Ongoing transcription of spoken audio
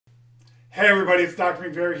Hey everybody, it's Dr.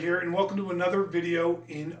 McVeary here, and welcome to another video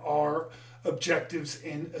in our Objectives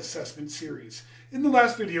in Assessment series. In the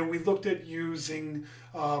last video, we looked at using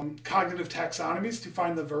cognitive taxonomies to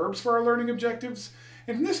find the verbs for our learning objectives.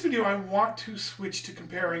 And in this video, I want to switch to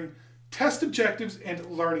comparing test objectives and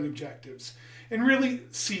learning objectives and really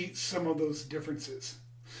see some of those differences.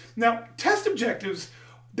 Now, test objectives,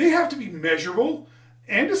 they have to be measurable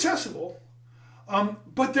and accessible,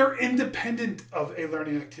 but they're independent of a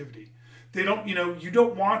learning activity. They don't, you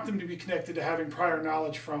don't want them to be connected to having prior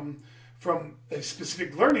knowledge from a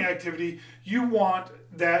specific learning activity. You want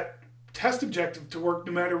that test objective to work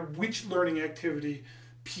no matter which learning activity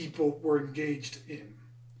people were engaged in.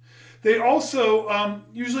 They also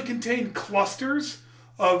usually contain clusters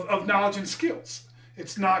of knowledge and skills.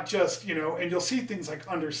 It's not just, and you'll see things like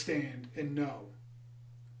understand and know.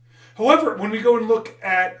 However, when we go and look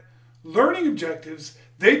at learning objectives,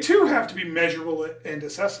 they too have to be measurable and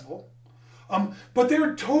accessible. But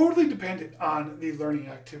they're totally dependent on the learning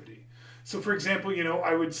activity. So for example,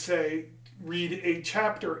 I would say read a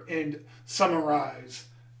chapter and summarize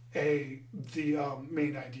the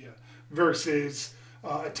main idea versus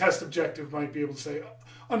a test objective might be able to say,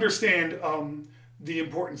 understand the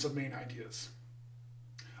importance of main ideas.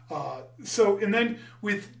 And then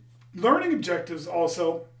with learning objectives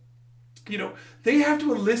also, they have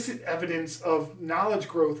to elicit evidence of knowledge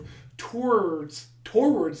growth towards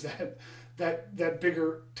that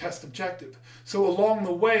bigger test objective. So along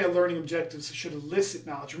the way, a learning objective should elicit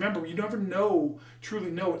knowledge. Remember, you never truly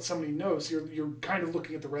know what somebody knows. You're kind of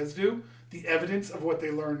looking at the residue, the evidence of what they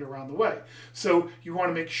learned around the way. So you want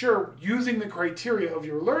to make sure, using the criteria of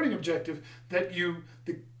your learning objective, that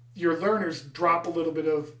your learners drop a little bit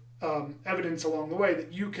of evidence along the way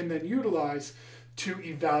that you can then utilize to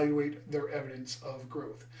evaluate their evidence of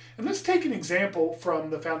growth. And let's take an example from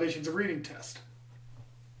the Foundations of Reading test.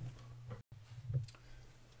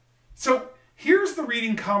 So here's the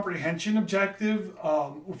reading comprehension objective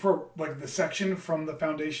for the section from the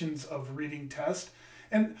Foundations of Reading test.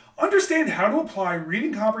 And understand how to apply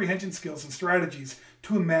reading comprehension skills and strategies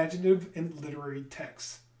to imaginative and literary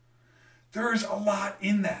texts. There's a lot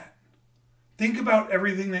in that. Think about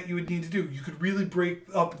everything that you would need to do. You could really break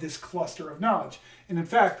up this cluster of knowledge. And in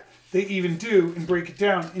fact, they even do and break it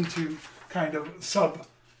down into kind of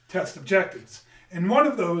sub-test objectives. And one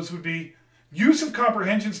of those would be use of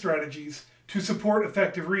comprehension strategies to support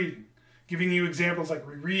effective reading, giving you examples like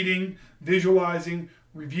rereading, visualizing,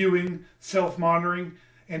 reviewing, self-monitoring,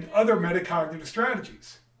 and other metacognitive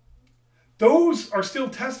strategies. Those are still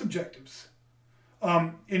test objectives.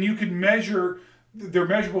 And you can measure, they're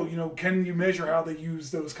measurable, can you measure how they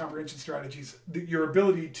use those comprehension strategies? Your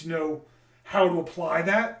ability to know how to apply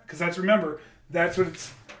that, because remember, that's what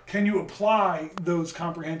it's, can you apply those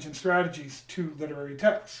comprehension strategies to literary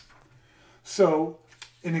texts? So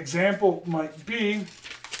an example might be,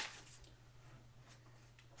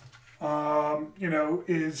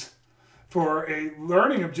 is for a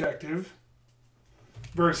learning objective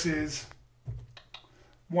versus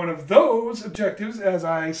one of those objectives as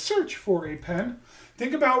I search for a pen.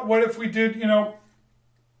 Think about what if we did,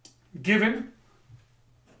 given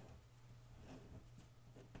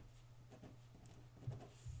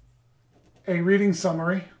a reading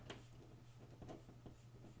summary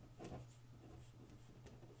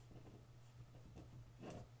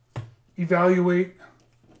evaluate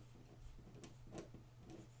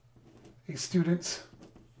a student's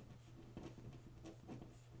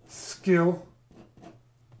skill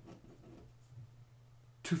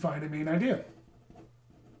to find a main idea.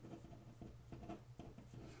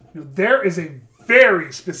 There is a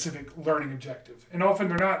very specific learning objective, and often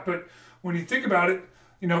they're not, but when you think about it,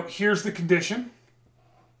 here's the condition,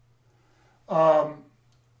 our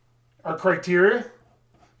criteria,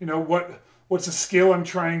 what's a skill I'm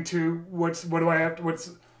trying to, what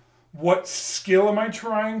skill am I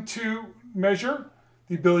trying to measure?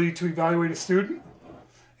 The ability to evaluate a student.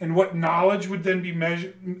 And what knowledge would then be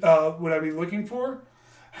measured, would I be looking for?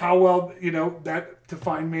 How well, that to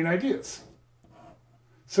find main ideas.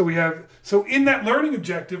 So in that learning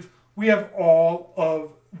objective, we have all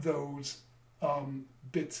of those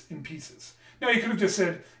bits and pieces. Now you could have just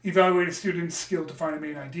said, evaluate a student's skill to find a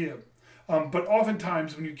main idea. But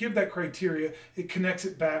oftentimes when you give that criteria, it connects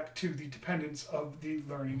it back to the dependence of the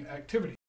learning activity.